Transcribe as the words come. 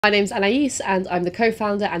My name's Anais and I'm the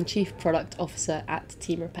co-founder and chief product officer at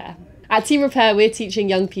Team Repair. At Team Repair, we're teaching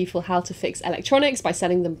young people how to fix electronics by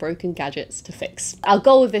selling them broken gadgets to fix. Our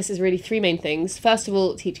goal with this is really three main things. First of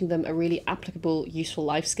all, teaching them a really applicable, useful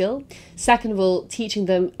life skill. Second of all, teaching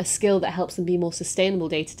them a skill that helps them be more sustainable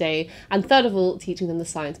day to day. And third of all, teaching them the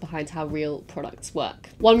science behind how real products work.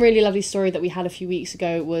 One really lovely story that we had a few weeks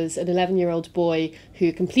ago was an 11-year-old boy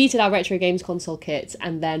who completed our retro games console kit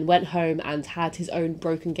and then went home and had his own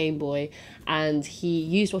broken Game Boy, and he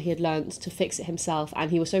used what he had learnt to fix it himself,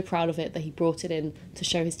 and he was so proud of it that he brought it in to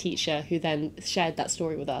show his teacher, who then shared that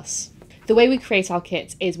story with us. The way we create our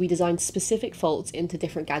kits is we design specific faults into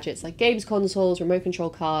different gadgets like games consoles, remote control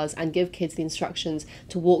cars, and give kids the instructions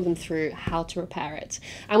to walk them through how to repair it.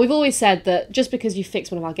 And we've always said that just because you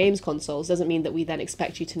fix one of our games consoles doesn't mean that we then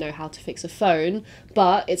expect you to know how to fix a phone,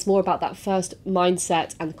 but it's more about that first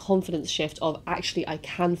mindset and confidence shift of actually I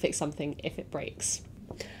can fix something if it breaks.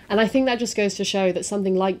 And I think that just goes to show that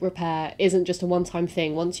something like repair isn't just a one-time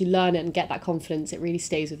thing. Once you learn it and get that confidence, it really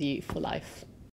stays with you for life.